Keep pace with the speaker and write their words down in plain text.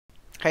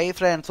Hey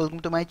friends, welcome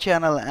to my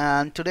channel,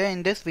 and today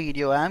in this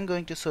video I am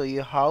going to show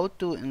you how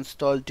to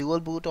install dual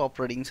boot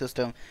operating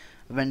system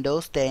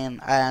Windows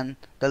 10 and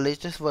the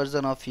latest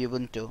version of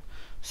Ubuntu.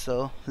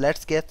 So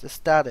let's get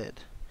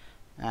started.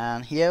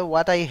 And here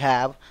what I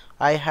have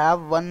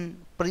one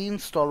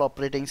pre-installed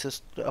operating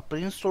system, a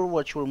pre-installed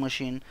virtual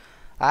machine.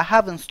 I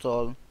have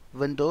installed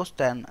Windows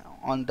 10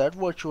 on that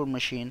virtual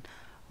machine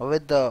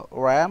with the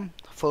RAM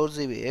 4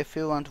 GB. If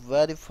you want to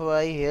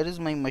verify, here is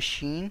my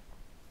machine.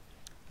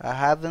 I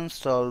have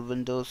installed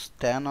Windows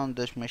 10 on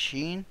this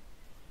machine.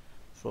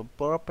 From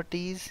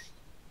properties,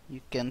 you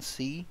can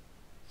see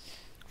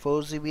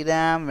 4 GB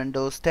RAM,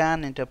 Windows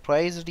 10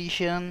 Enterprise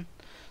Edition.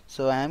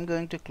 So I am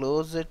going to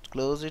close it.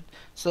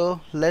 So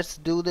let's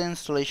do the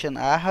installation.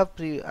 I have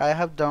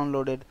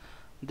downloaded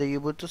the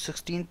Ubuntu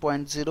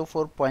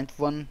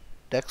 16.04.1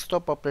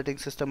 desktop operating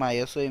system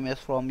ISO image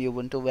from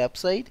Ubuntu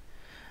website,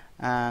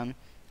 and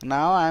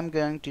now I'm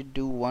going to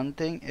do one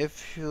thing.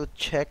 If you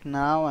check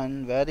now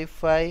and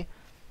verify,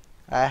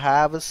 I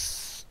have a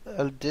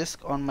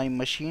disk on my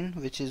machine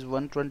which is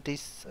around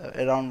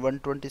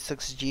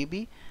 126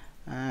 GB,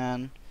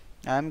 and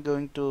I'm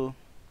going to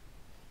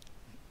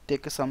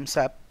take some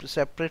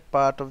separate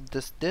part of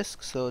this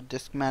disk, so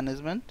disk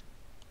management,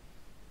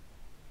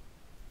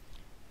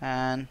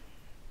 and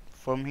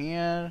from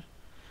here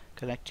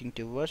connecting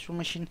to virtual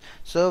machine.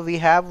 So we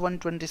have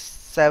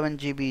 127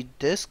 GB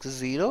disk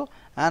 0,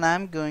 and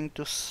I'm going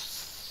to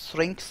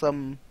shrink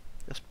some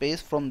space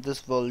from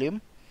this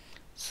volume.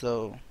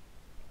 So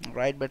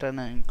right button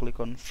and click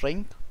on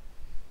shrink.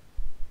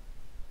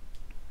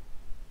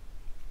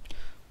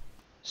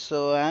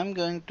 So I'm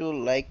going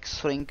to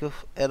shrink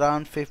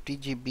around 50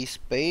 GB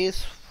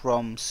space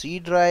from C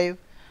drive.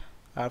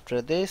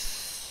 After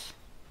this,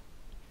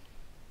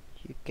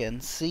 you can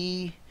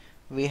see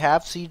we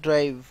have C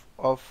drive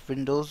of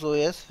Windows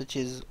OS, which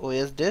is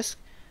OS disk,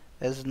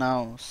 is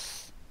now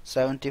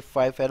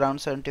 75 around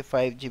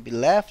 75 GB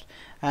left,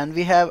 and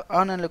we have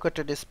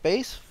unallocated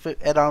space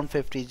around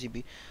 50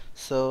 GB.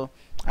 So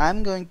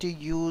I'm going to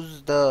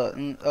use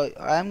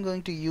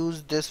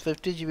this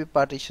 50 GB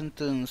partition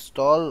to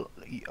install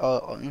the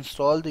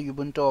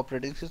Ubuntu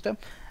operating system,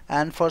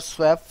 and for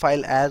swap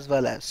file as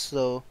well as.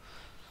 So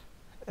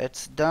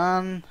it's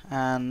done,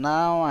 and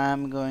now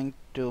I'm going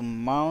to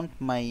mount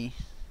my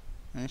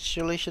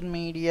installation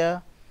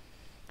media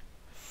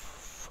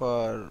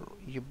for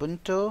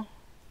Ubuntu.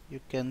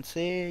 You can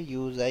say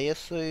use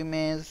ISO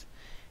image,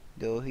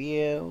 go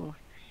here,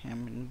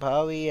 I'm in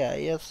Bhavi,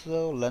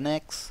 ISO,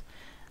 Linux,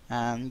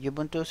 and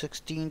Ubuntu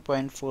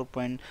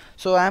 16.4.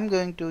 So I'm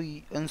going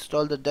to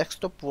install the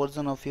desktop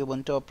version of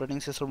Ubuntu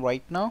operating system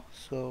right now.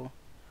 So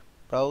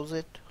browse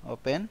it,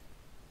 open.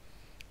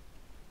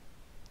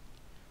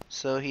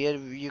 So here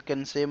you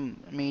can say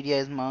media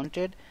is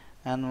mounted,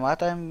 and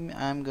what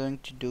I'm going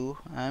to do,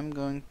 I'm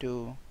going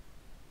to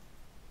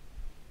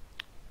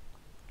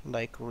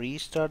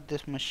restart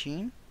this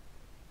machine.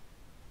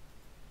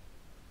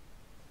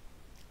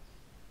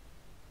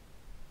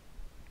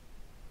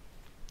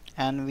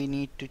 And we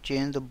need to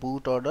change the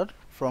boot order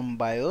from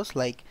BIOS.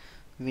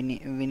 We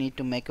need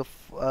to make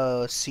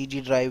a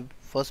CD drive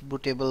first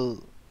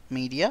bootable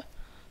media.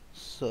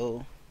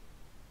 So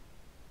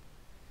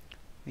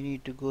we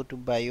need to go to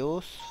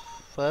BIOS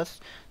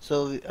first.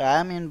 So I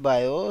am in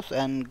BIOS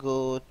and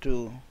go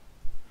to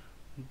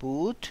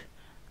boot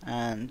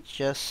and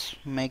just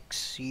make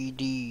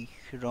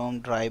CD-ROM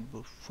drive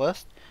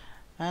first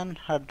and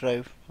hard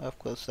drive of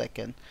course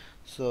second.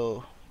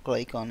 So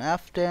click on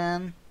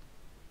F10,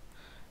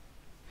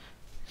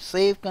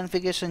 save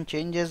configuration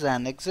changes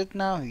and exit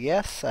now.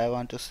 Yes, I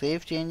want to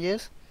save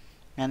changes,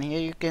 and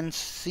here you can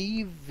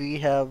see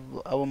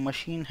our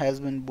machine has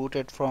been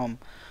booted from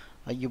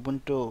a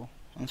Ubuntu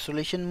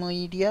installation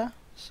media.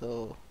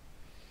 So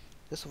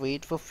just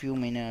wait for few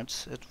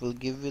minutes, it will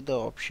give you the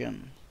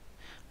option.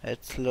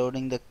 It's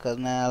loading the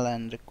kernel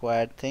and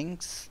required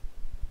things.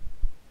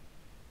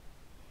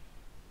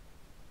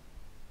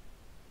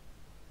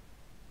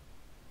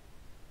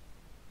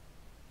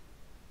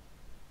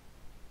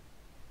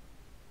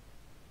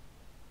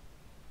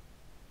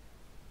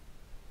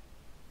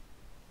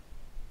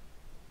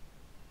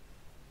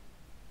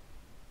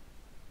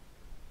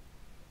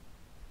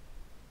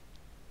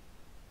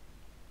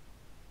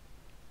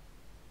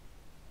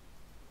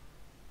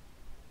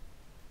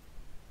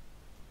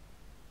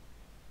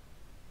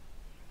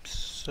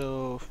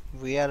 So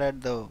we are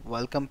at the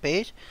welcome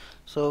page.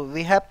 So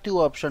we have two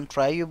options: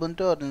 try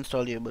Ubuntu or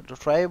install Ubuntu.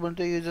 Try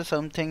Ubuntu uses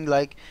something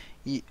like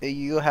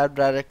you have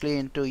directly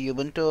into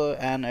Ubuntu,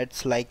 and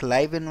it's like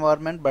live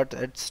environment, but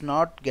it's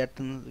not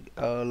getting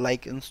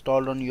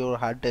installed on your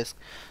hard disk.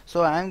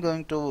 So I'm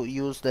going to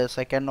use the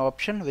second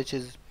option, which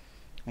is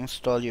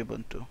install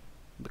Ubuntu,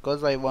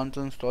 because I want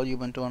to install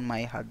Ubuntu on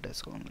my hard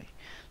disk only.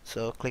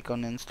 So click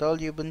on install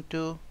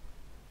Ubuntu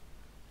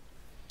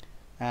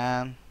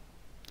and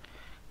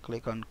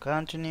click on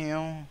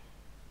continue.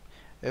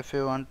 If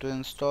you want to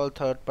install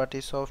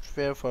third-party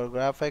software for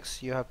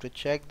graphics, you have to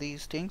check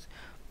these things.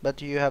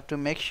 but you have to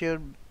make sure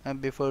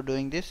before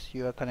doing this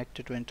you are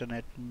connected to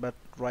internet. But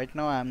right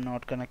now I am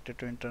not connected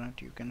to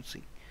internet, you can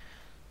see.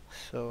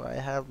 So I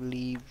have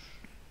leave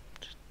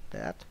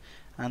that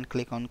and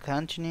click on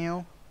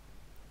continue.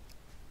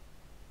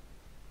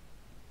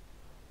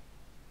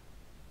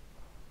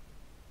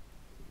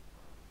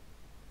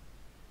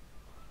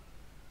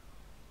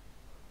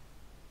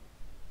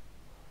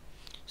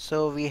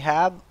 So we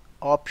have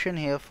option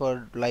here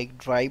for like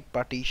drive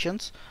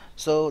partitions.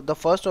 So the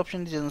first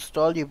option is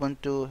install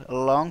Ubuntu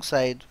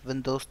alongside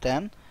Windows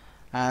 10,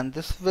 and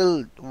this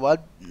will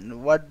what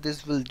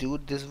this will do,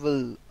 this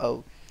will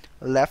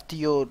left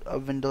your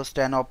Windows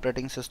 10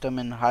 operating system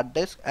in hard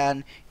disk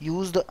and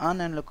use the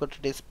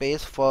unallocated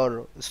space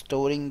for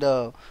storing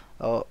the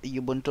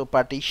Ubuntu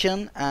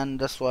partition and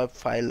the swap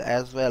file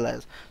as well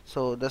as.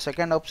 So the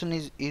second option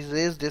is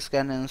erase disk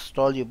and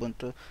install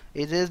Ubuntu.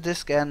 Erase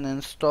disk and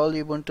install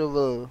Ubuntu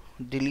will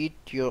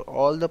delete your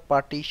all the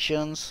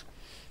partitions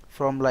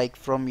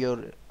from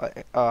your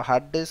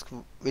hard disk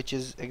which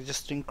is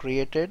existing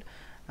created,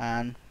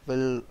 and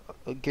will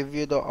give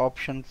you the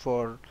option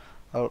for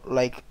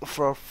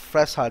for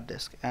fresh hard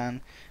disk.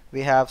 And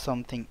we have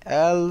something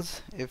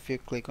else. If you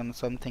click on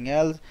something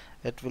else,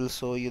 it will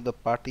show you the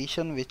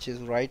partition which is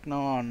right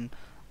now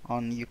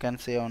on you can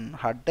say on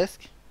hard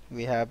disk.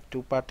 We have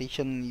two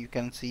partition, you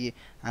can see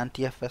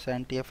anti-FS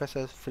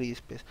as free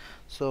space.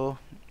 So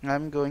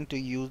I'm going to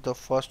use the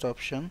first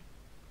option,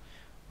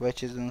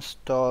 which is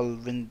install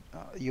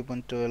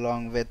Ubuntu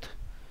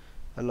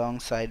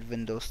alongside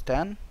Windows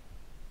 10.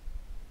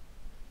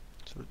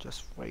 So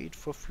just wait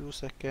for a few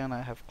seconds.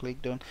 I have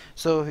clicked on.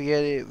 So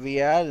here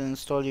we are,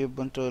 install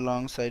Ubuntu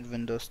alongside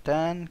Windows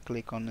 10.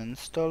 Click on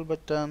install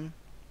button,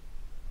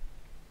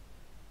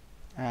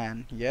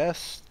 and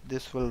yes,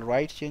 this will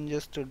write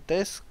changes to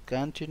disk.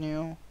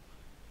 Continue,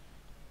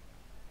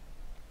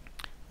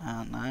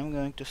 and I'm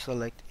going to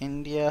select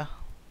India,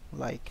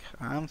 like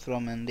I'm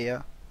from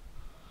India,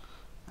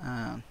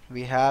 and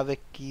we have a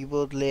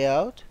keyboard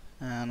layout,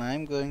 and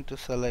I'm going to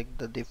select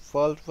the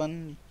default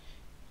one,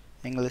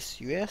 English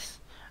US,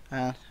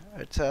 and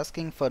it's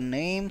asking for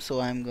name,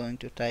 so I'm going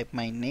to type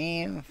my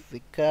name,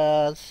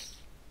 Vikas.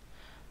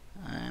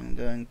 I'm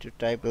going to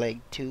type like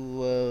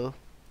dual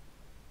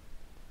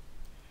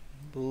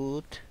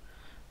boot,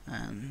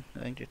 and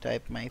going to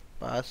type my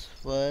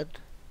password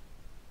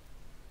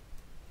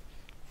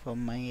for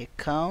my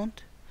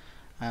account,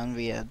 and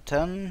we are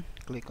done.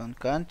 Click on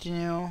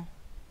continue,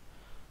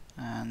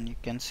 and you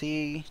can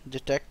see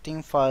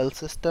detecting file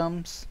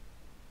systems.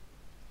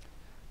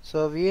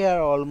 So we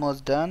are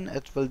almost done.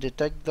 It will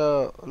detect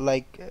the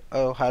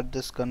hard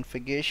disk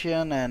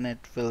configuration, and it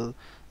will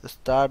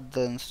start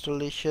the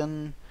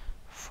installation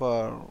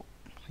for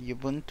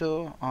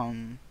Ubuntu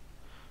on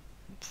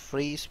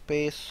free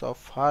space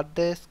of hard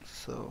disk.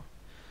 So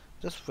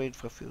just wait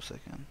for a few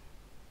seconds.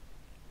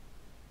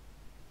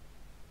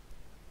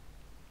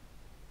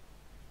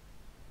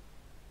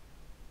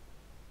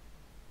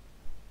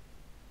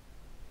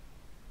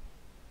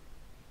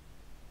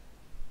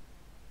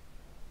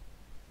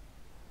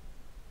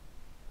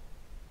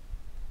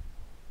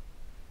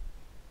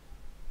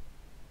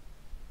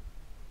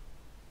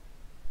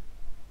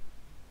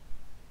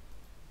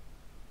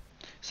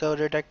 So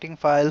detecting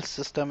file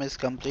system is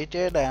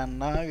completed, and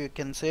now you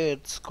can say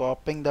it's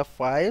copying the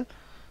file,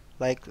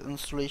 like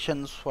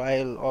installation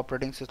file,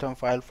 operating system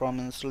file from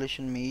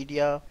installation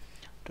media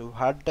to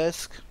hard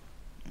disk,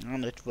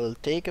 and it will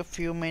take a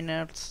few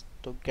minutes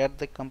to get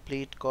the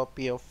complete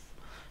copy of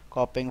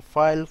copying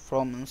file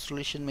from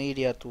installation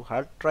media to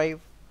hard drive.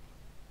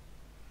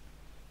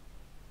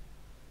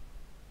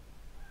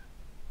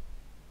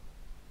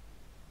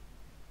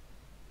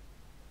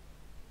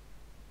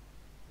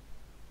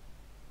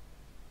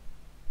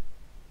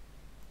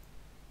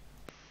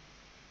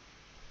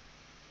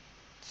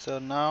 So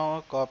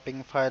now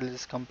copying file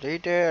is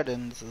completed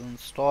and it's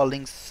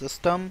installing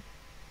system.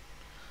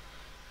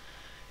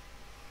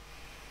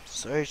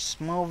 So it's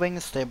moving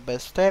step by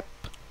step.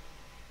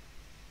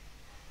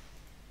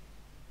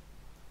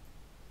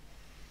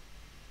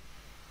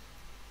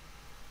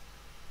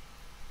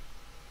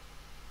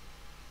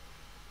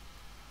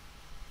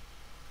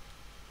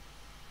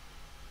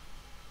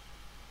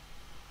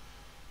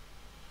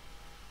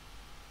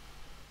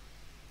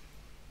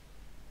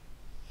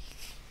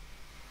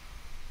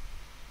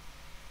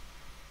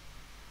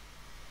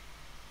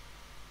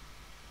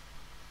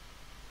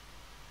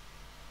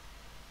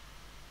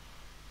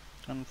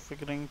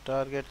 Configuring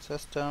target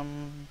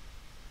system.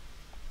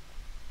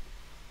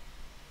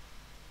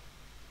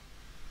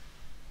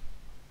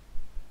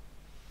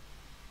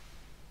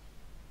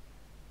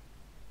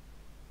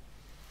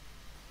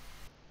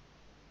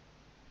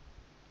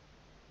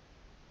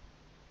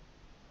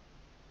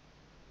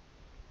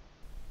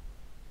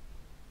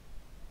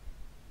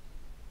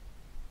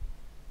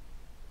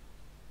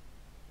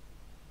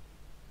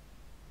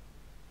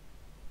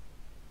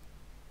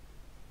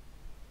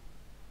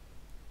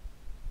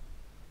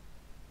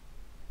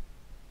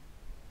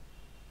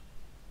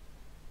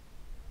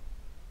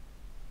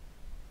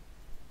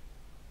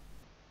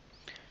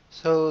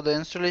 So the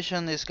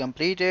installation is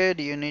completed.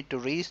 You need to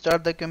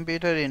restart the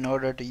computer in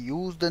order to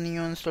use the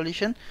new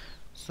installation.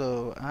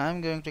 So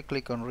I'm going to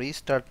click on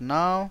restart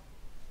now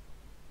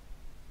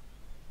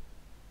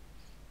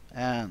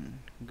and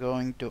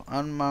going to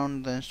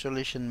unmount the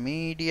installation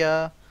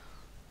media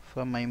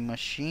from my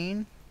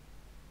machine.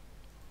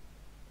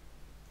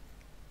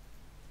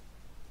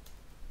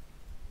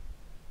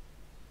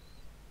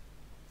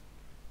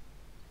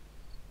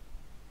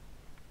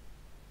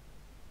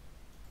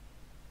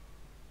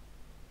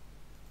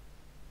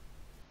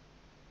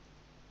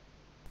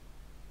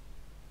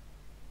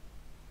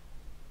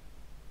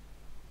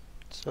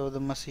 So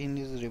the machine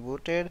is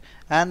rebooted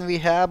and we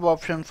have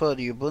option for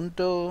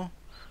Ubuntu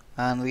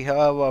and we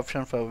have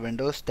option for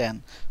Windows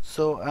 10.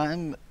 So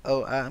I'm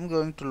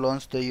going to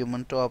launch the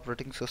Ubuntu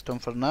operating system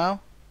for now.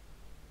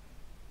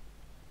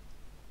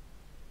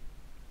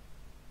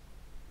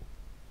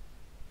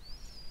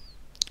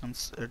 And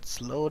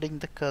it's loading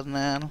the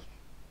kernel.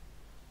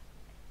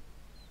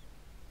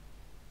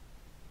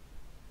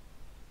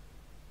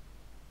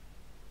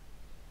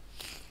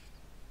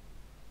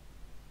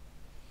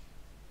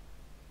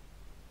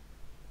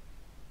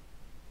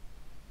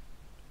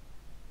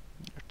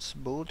 It's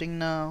booting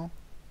now.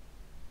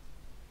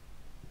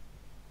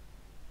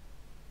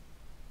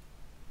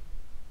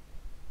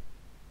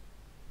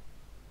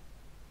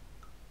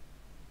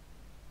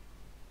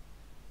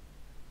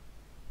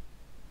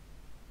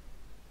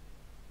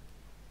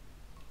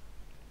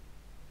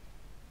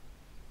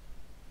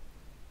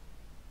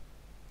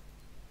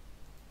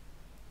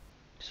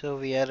 So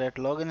we are at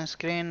login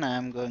screen.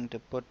 I'm going to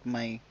put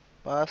my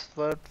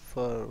password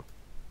for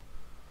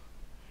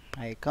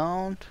my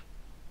account.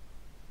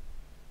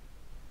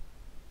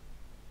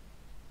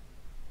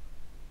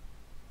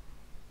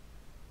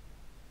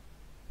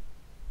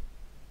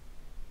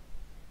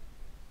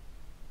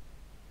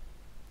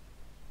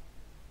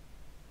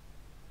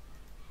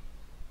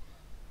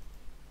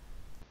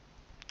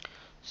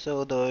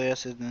 So the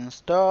OS is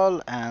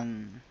installed,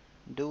 and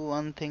do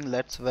one thing,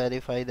 let's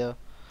verify the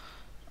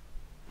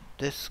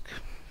disk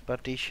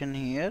partition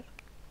here.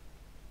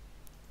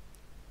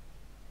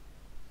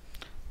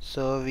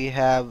 So we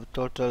have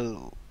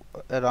total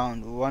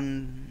around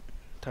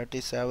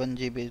 137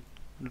 GB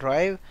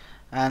drive,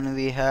 and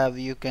we have,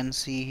 you can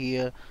see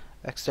here,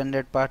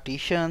 extended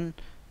partition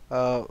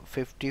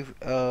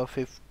 54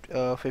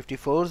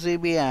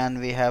 GB, and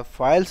we have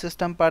file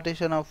system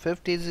partition of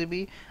 50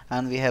 GB,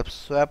 and we have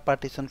swap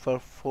partition for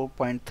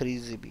 4.3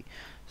 GB.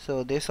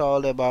 So this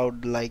all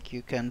about, like,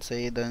 you can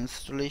say, the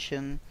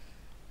installation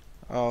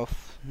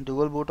of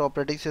dual boot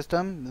operating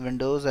system,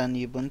 Windows and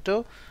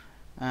Ubuntu.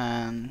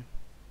 And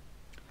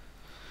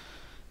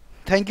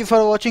thank you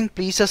for watching.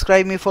 Please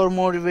subscribe me for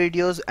more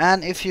videos,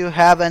 and if you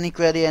have any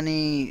query,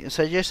 any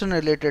suggestion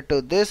related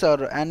to this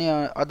or any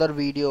other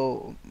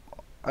video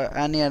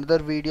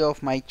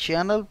of my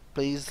channel,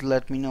 please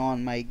let me know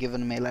on my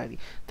given mail ID.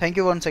 Thank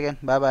you once again.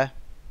 Bye bye.